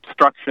or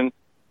obstruction.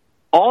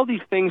 All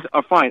these things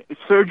are fine.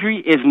 Surgery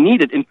is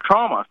needed in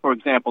trauma, for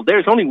example.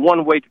 There's only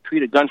one way to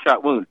treat a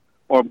gunshot wound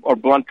or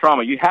blunt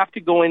trauma. You have to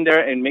go in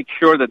there and make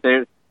sure that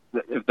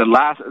if the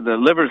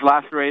liver's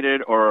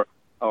lacerated or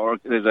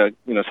there's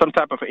some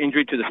type of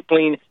injury to the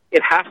spleen,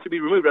 it has to be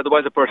removed.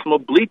 Otherwise, the person will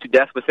bleed to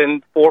death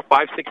within 4,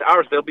 5, 6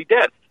 hours. They'll be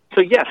dead.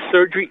 So yes,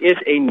 surgery is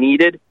a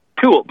needed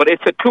tool, but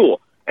it's a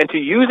tool. And to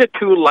use a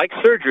tool like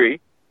surgery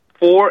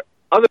for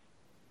other,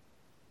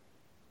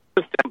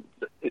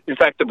 in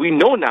fact, that we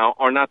know now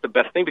are not the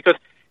best thing, because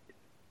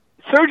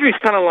surgery is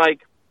kind of like,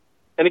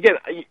 and again,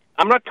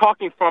 I'm not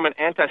talking from an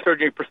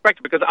anti-surgery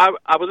perspective because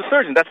I was a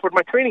surgeon. That's what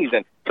my training is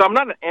in. So I'm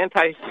not an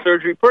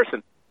anti-surgery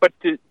person. But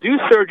to do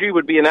surgery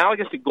would be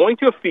analogous to going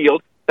to a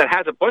field that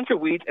has a bunch of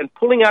weeds and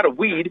pulling out a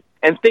weed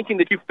and thinking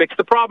that you fixed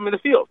the problem in the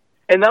field.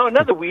 And now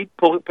another weed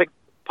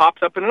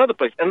pops up in another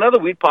place. Another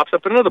weed pops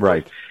up in another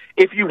place.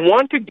 If you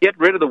want to get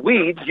rid of the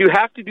weeds, you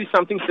have to do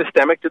something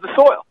systemic to the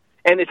soil.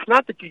 And it's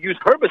not that you use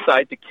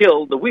herbicide to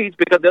kill the weeds,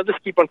 because they'll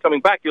just keep on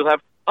coming back. You'll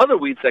have other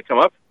weeds that come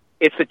up.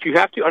 It's that you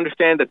have to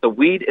understand that the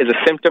weed is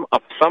a symptom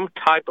of some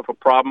type of a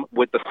problem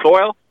with the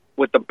soil,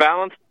 with the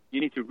balance.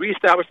 You need to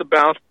reestablish the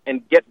balance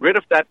and get rid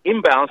of that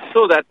imbalance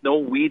so that no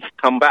weeds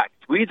come back.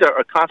 Weeds are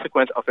a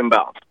consequence of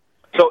imbalance.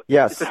 So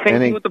yes, it's the same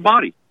thing with the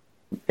body.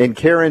 In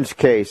Karen's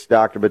case,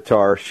 Dr.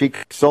 Buttar, she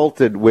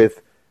consulted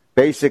with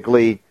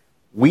basically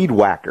weed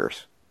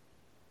whackers.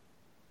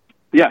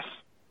 Yes,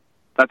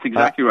 that's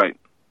exactly right.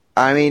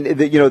 I mean,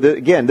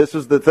 again, this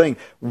is the thing.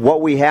 What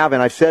we have,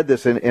 and I said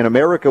this, in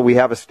America, we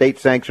have a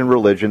state-sanctioned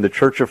religion, the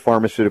Church of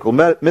Pharmaceutical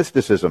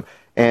Mysticism.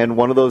 And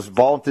one of those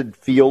vaulted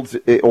fields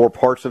or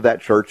parts of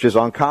that church is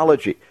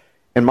oncology.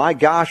 And my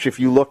gosh, if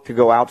you look to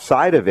go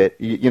outside of it,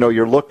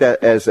 you're looked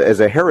at as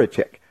a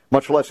heretic,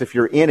 much less if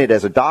you're in it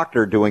as a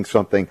doctor doing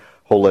something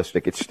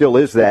holistic. It still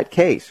is that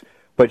case.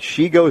 But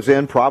she goes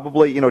in,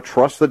 probably,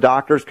 trusts the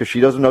doctors because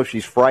she doesn't know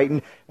she's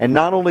frightened. And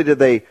not only did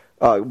they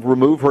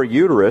remove her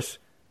uterus,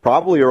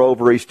 probably her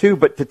ovaries too,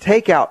 but to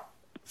take out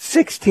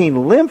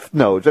 16 lymph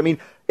nodes. I mean,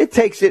 it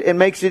takes it and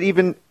makes it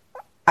even,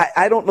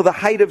 I don't know the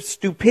height of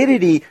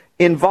stupidity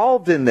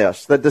involved in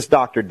this, that this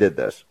doctor did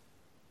this.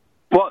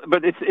 Well,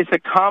 but it's a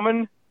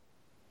common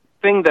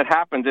thing that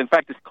happens. In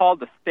fact, it's called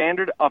the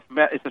standard of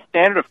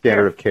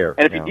care.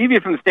 And if you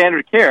deviate from the standard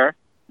of care,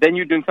 then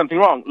you're doing something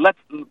wrong. Let's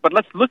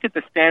look at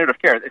the standard of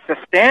care. It's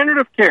a standard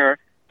of care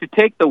to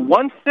take the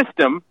one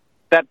system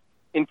that,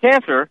 in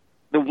cancer,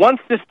 the one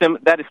system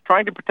that is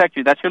trying to protect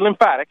you, that's your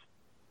lymphatics.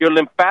 Your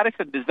lymphatics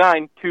are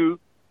designed to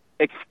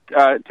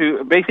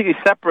basically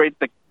separate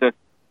the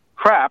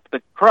crap,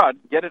 the crud,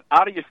 get it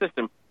out of your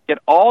system, get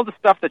all the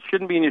stuff that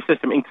shouldn't be in your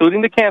system,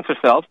 including the cancer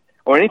cells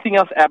or anything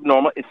else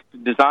abnormal. It's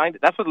designed,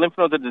 that's what lymph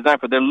nodes are designed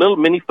for. They're little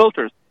mini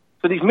filters.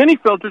 So these mini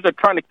filters are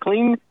trying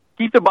to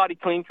keep the body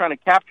clean, trying to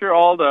capture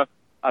all the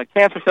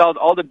cancer cells,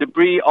 all the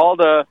debris, all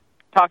the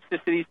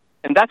toxicities,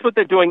 and that's what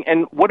they're doing.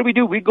 And what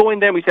do? We go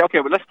in there and we say, okay,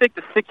 well, let's take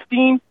the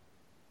 16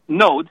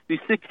 nodes, these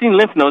 16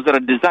 lymph nodes that are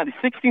designed,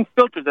 these 16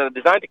 filters that are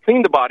designed to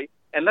clean the body,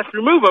 and let's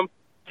remove them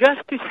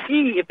just to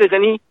see if there's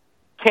any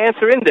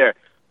cancer in there.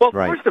 Well,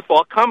 First of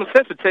all, common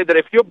sense would say that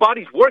if your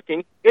body's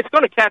working, it's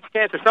going to catch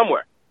cancer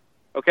somewhere,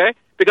 okay?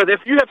 Because if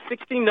you have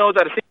 16 nodes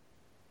out of 16,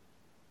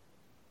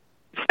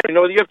 you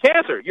know that you have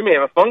cancer. You may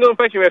have a fungal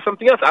infection, you may have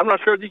something else. I'm not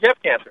sure if you have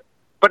cancer.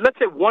 But let's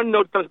say one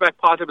node comes back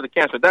positive with the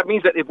cancer. That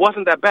means that it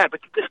wasn't that bad,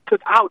 but you just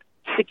took out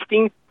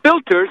 16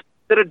 filters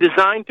that are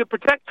designed to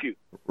protect you.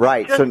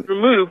 Right. Just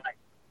remove.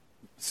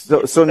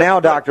 So now,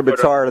 Dr.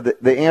 Buttar,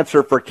 the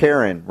answer for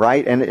Karen,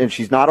 right? And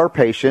she's not our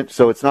patient,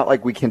 so it's not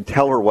like we can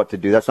tell her what to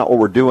do. That's not what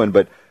we're doing,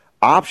 but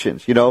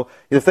options. The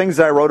things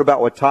that I wrote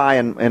about with Ty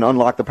and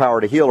Unlock the Power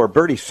to Heal are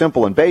pretty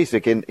simple and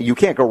basic, and you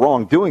can't go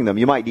wrong doing them.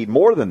 You might need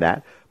more than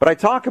that. But I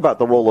talk about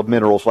the role of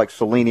minerals like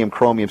selenium,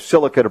 chromium,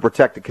 silica to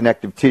protect the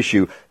connective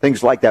tissue,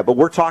 things like that. But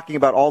we're talking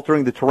about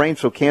altering the terrain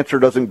so cancer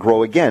doesn't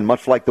grow again,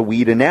 much like the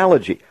weed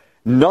analogy.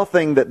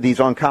 Nothing that these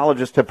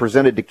oncologists have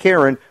presented to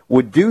Karen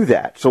would do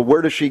that. So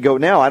where does she go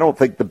now? I don't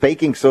think the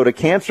baking soda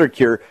cancer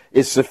cure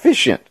is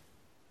sufficient.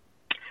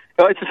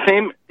 No, it's the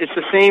same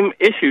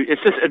issue.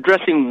 It's just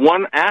addressing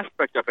one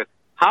aspect of it.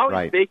 How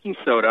is baking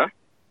soda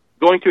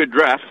going to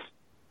address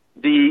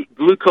the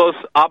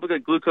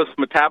obligate glucose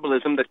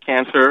metabolism that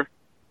cancer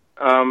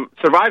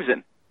survives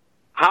in?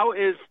 How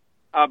is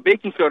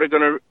baking soda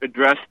going to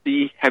address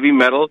the heavy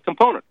metal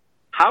component?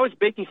 How is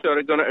baking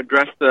soda going to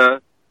address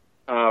the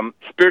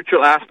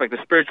spiritual aspect, the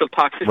spiritual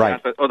toxicity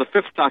aspect, or the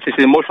fifth toxicity,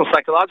 the emotional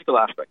psychological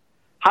aspect?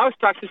 How is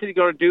toxicity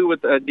going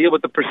to deal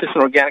with the persistent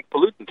organic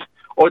pollutants?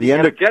 or the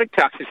energetic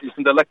toxicities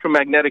and the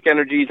electromagnetic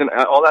energies and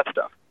all that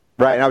stuff.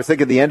 Right, and I was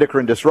thinking the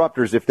endocrine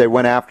disruptors if they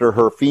went after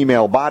her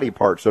female body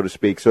part, so to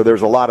speak. So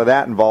there's a lot of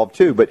that involved,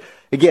 too. But,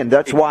 again,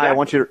 that's why I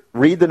want you to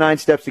read the 9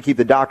 Steps to Keep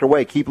the Doctor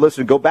Away. Keep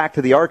listening. Go back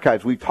to the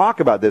archives. We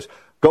talk about this.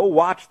 Go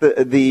watch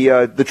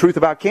the Truth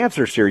About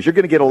Cancer series. You're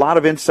going to get a lot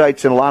of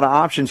insights and a lot of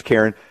options,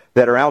 Karen,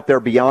 that are out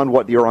there beyond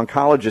what your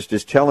oncologist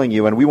is telling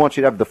you. And we want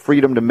you to have the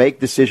freedom to make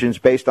decisions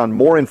based on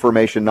more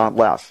information, not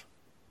less.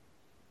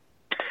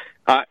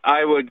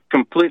 I would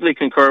completely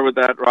concur with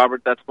that,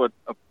 Robert. That's what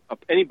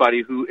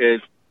anybody who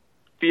is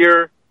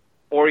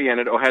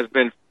fear-oriented or has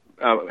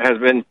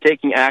been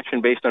taking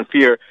action based on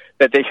fear,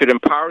 that they should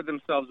empower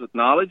themselves with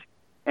knowledge,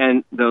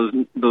 and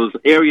those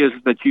areas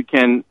that you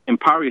can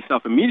empower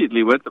yourself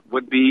immediately with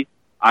would be,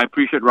 I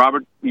appreciate,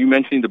 Robert, you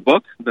mentioning the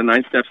book, The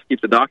 9 Steps to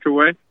Keep the Doctor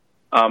Away.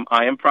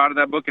 I am proud of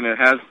that book, and it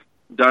has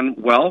done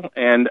well,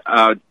 and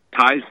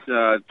ties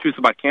Truth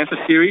About Cancer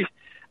series.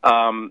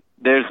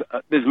 There's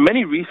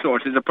many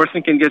resources a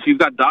person can get. You've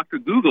got Dr.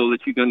 Google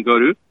that you can go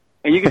to,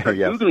 and you can start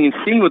Googling and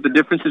seeing what the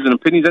differences in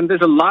opinions, and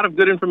there's a lot of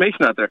good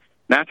information out there.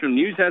 Natural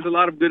News has a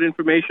lot of good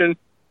information.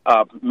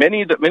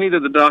 Many of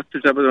the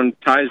doctors that were on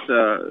Ty's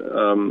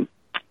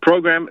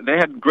program, they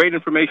had great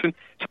information.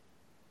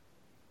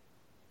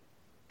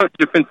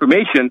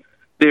 Information,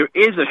 there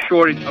is a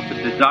shortage of the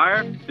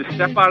desire to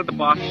step out of the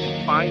box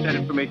and find that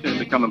information and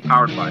become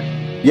empowered by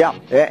it. Yeah,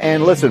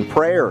 and listen,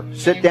 prayer.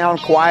 Sit down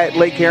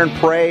quietly, Karen,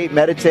 pray,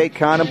 meditate,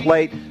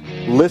 contemplate.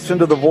 Listen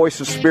to the voice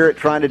of Spirit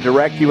trying to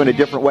direct you in a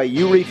different way.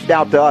 You reached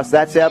out to us.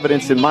 That's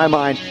evidence in my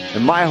mind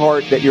and my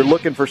heart that you're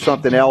looking for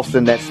something else,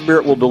 and that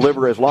Spirit will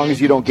deliver as long as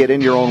you don't get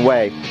in your own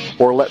way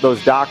or let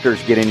those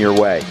doctors get in your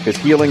way, because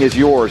healing is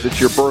yours.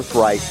 It's your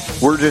birthright.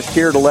 We're just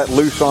here to let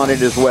loose on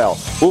it as well.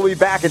 We'll be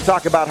back and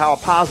talk about how a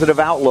positive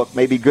outlook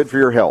may be good for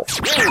your health.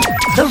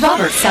 The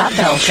Robert Scott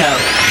Bell Show.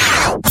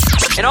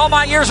 In all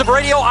my years of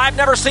radio, I've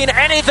never seen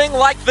anything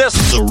like this.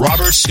 The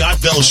Robert Scott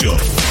Bell Show.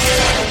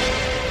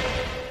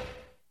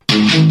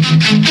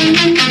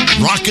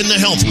 Rocking the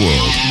health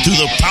world through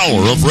the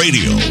power of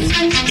radio.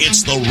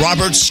 It's the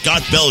Robert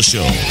Scott Bell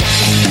Show.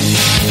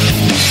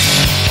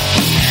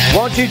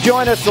 Won't you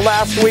join us the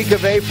last week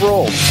of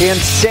April in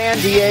San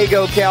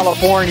Diego,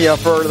 California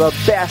for the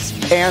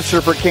best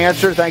answer for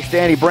cancer? Thanks to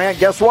Annie Brandt.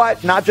 Guess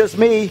what? Not just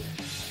me,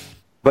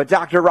 but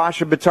Dr.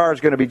 Rashid Buttar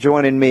is going to be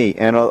joining me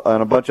and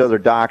a bunch of other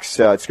docs.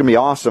 It's going to be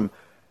awesome.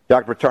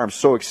 Dr. Buttar, I'm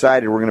so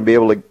excited. We're going to be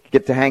able to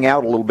get to hang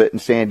out a little bit in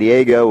San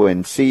Diego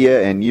and see you,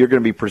 and you're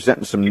going to be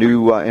presenting some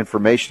new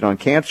information on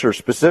cancer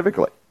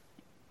specifically.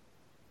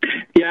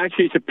 Yeah,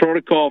 actually, it's a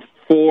protocol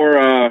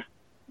for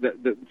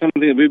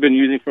something that we've been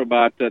using for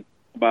about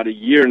a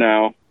year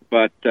now.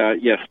 But,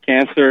 yes,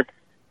 cancer,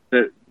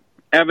 the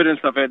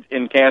evidence of it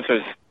in cancer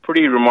is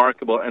pretty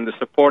remarkable, and the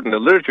support in the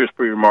literature is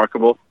pretty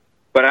remarkable.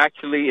 But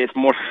actually, it's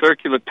more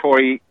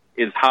circulatory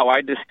is how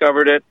I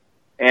discovered it.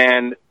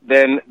 And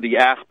then the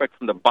aspect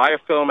from the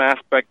biofilm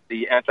aspect,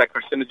 the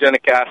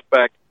anti-carcinogenic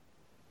aspect,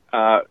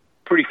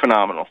 pretty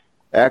phenomenal.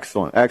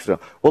 Excellent,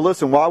 excellent. Well,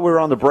 listen, while we were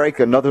on the break,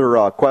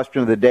 another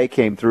question of the day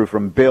came through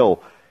from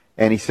Bill,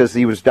 and he says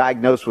he was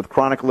diagnosed with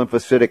chronic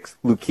lymphocytic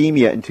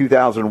leukemia in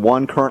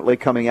 2001, currently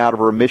coming out of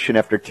remission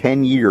after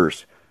 10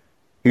 years.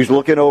 He was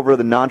looking over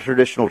the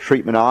non-traditional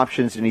treatment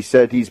options, and he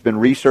said he's been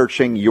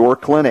researching your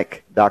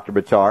clinic, Dr.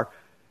 Buttar.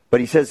 But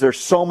he says there's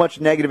so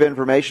much negative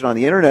information on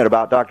the internet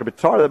about Dr.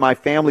 Buttar that my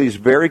family is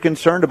very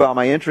concerned about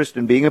my interest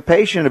in being a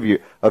patient of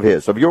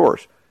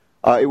yours.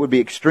 It would be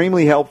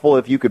extremely helpful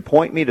if you could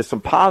point me to some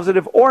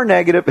positive or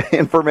negative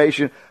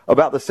information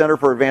about the Center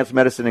for Advanced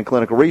Medicine and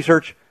Clinical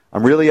Research.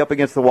 I'm really up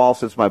against the wall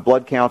since my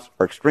blood counts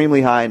are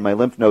extremely high and my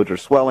lymph nodes are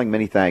swelling.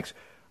 Many thanks.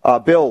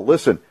 Bill,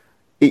 listen,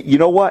 you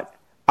know what?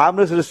 I'm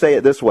just going to say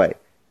it this way.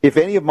 If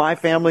any of my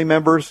family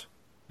members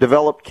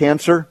developed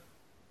cancer,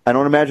 I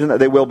don't imagine that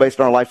they will based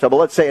on our lifestyle, but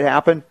let's say it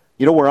happened.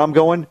 You know where I'm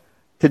going?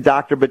 To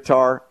Dr.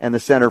 Buttar and the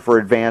Center for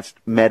Advanced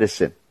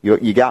Medicine.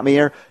 You got me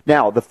here?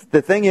 Now, the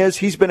thing is,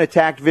 he's been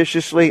attacked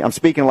viciously. I'm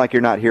speaking like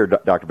you're not here,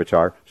 Dr.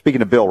 Buttar. Speaking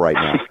to Bill right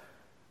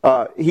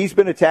now. He's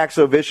been attacked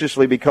so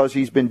viciously because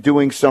he's been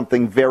doing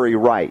something very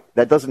right.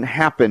 That doesn't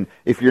happen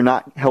if you're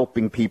not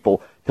helping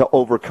people to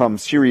overcome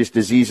serious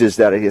diseases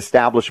that the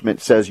establishment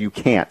says you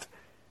can't.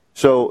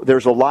 So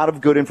there's a lot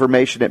of good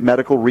information at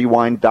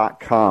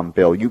medicalrewind.com,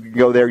 Bill. You can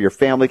go there. Your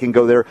family can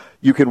go there.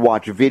 You can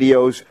watch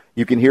videos.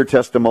 You can hear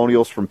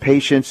testimonials from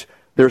patients.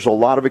 There's a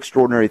lot of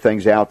extraordinary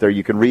things out there.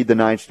 You can read the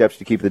 9 Steps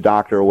to Keep the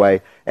Doctor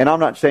Away. And I'm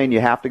not saying you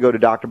have to go to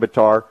Dr.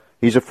 Buttar.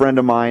 He's a friend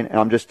of mine, and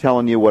I'm just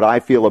telling you what I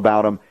feel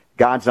about him,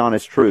 God's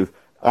honest truth.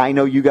 I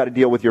know you got to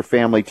deal with your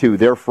family, too.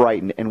 They're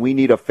frightened, and we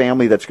need a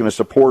family that's going to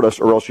support us,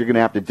 or else you're going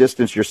to have to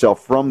distance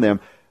yourself from them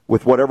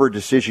with whatever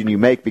decision you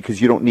make,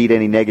 because you don't need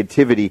any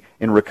negativity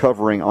in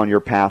recovering on your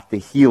path to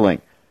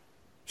healing.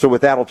 So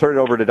with that, I'll turn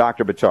it over to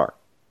Dr. Buttar.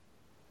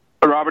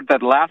 Robert,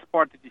 that last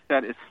part that you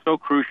said is so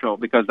crucial,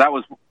 because that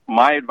was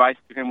my advice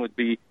to him would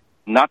be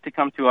not to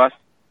come to us.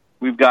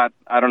 We've got,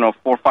 4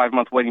 or 5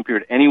 month waiting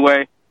period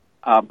anyway,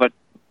 but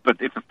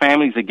if the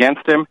family's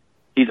against him,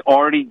 he's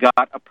already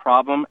got a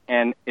problem,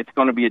 and it's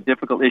going to be a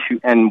difficult issue.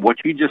 And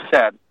what you just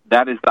said,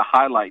 that is the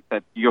highlight,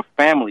 that your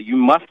family, you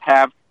must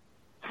have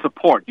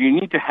support. You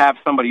need to have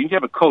somebody, you need to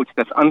have a coach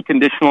that's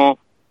unconditional,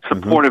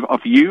 supportive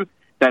of you,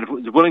 that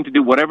is willing to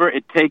do whatever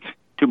it takes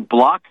to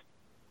block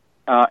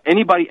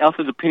anybody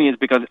else's opinions,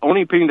 because the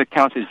only opinion that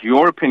counts is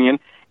your opinion,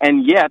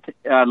 and yet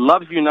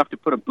loves you enough to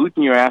put a boot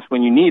in your ass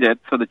when you need it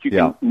so that you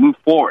can move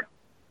forward.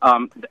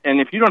 And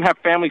if you don't have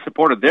family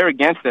support or they're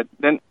against it,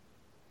 then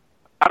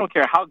I don't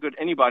care how good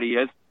anybody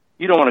is,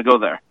 you don't want to go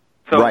there.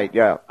 So, right,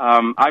 yeah.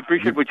 I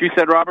appreciate what you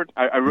said, Robert.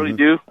 I really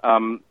do.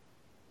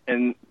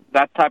 And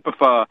that type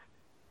of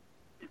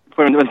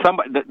when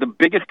somebody, the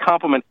biggest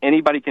compliment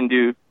anybody can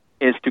do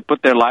is to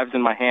put their lives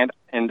in my hand,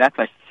 and that's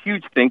a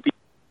huge thing. People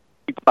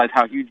realize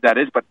how huge that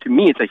is, but to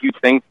me, it's a huge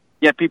thing.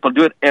 Yet people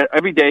do it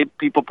every day.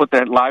 People put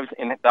their lives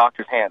in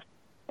doctors' hands,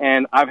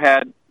 and I've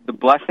had the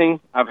blessing,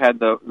 I've had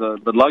the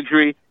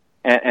luxury,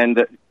 and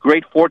the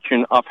great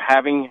fortune of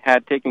having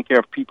had taken care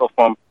of people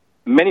from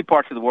many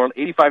parts of the world,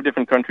 85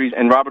 different countries.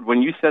 And Robert,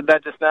 when you said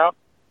that just now,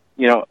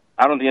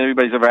 I don't think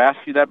anybody's ever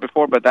asked you that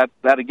before, but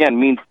that again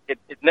means it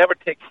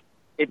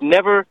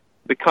never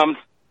becomes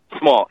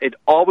small. It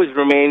always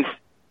remains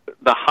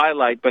the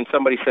highlight when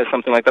somebody says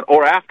something like that,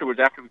 or afterwards,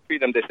 after we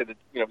treat them, they say that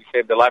we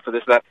saved their life or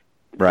this or that.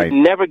 Right. It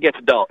never gets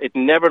dull. It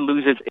never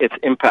loses its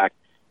impact.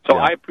 So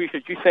I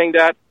appreciate you saying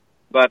that,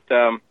 but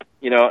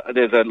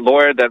there's a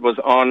lawyer that was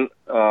on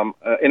an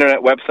internet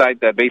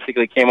website that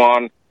basically came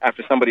on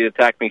after somebody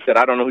attacked me. He said,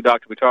 I don't know who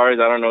Dr. Buttar is.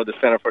 I don't know the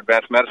Center for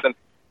Advanced Medicine.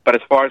 But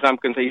as far as I'm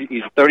concerned,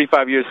 he's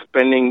 35 years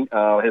spending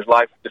his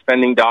life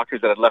defending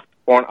doctors that had left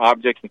foreign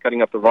objects and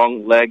cutting up the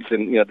wrong legs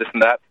and this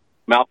and that,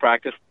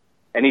 malpractice.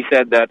 And he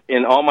said that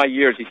in all my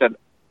years, he said,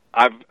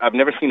 I've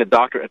never seen a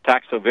doctor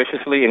attacked so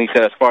viciously. And he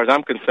said, as far as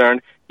I'm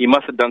concerned, he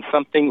must have done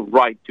something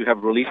right to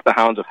have released the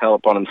hounds of hell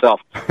upon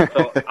himself.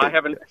 So I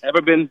haven't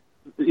ever been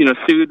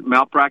sued,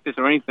 malpractice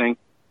or anything.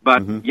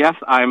 But yes,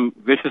 I'm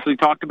viciously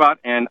talked about.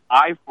 And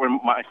I, for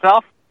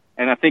myself,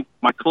 and I think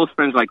my close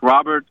friends like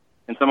Robert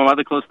and some of my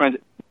other close friends,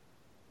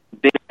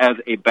 as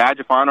a badge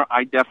of honor,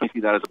 I definitely see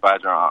that as a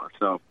badge of honor.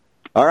 So,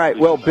 all right.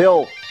 Well,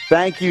 Bill,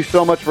 thank you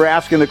so much for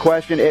asking the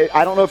question.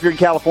 I don't know if you're in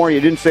California.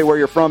 You didn't say where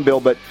you're from,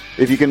 Bill, but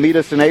if you can meet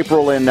us in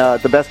April in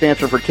The Best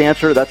Answer for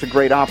Cancer, that's a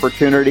great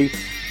opportunity.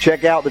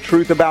 Check out The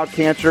Truth About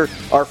Cancer.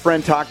 Our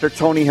friend Dr.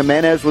 Tony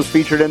Jimenez was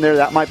featured in there.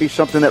 That might be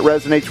something that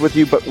resonates with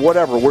you, but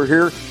whatever. We're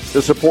here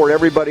to support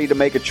everybody to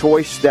make a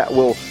choice that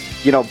will,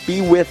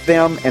 be with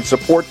them and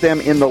support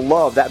them in the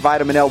love, that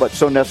vitamin L that's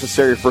so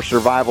necessary for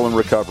survival and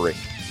recovery.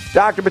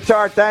 Dr.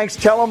 Buttar, thanks.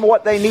 Tell them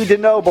what they need to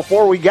know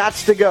before we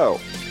gots to go.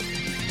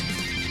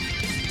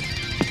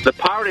 The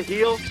power to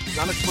heal is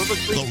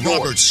unequivocally The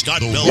Robert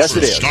Scott Bell Yes,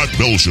 it is. Scott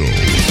Bell Show.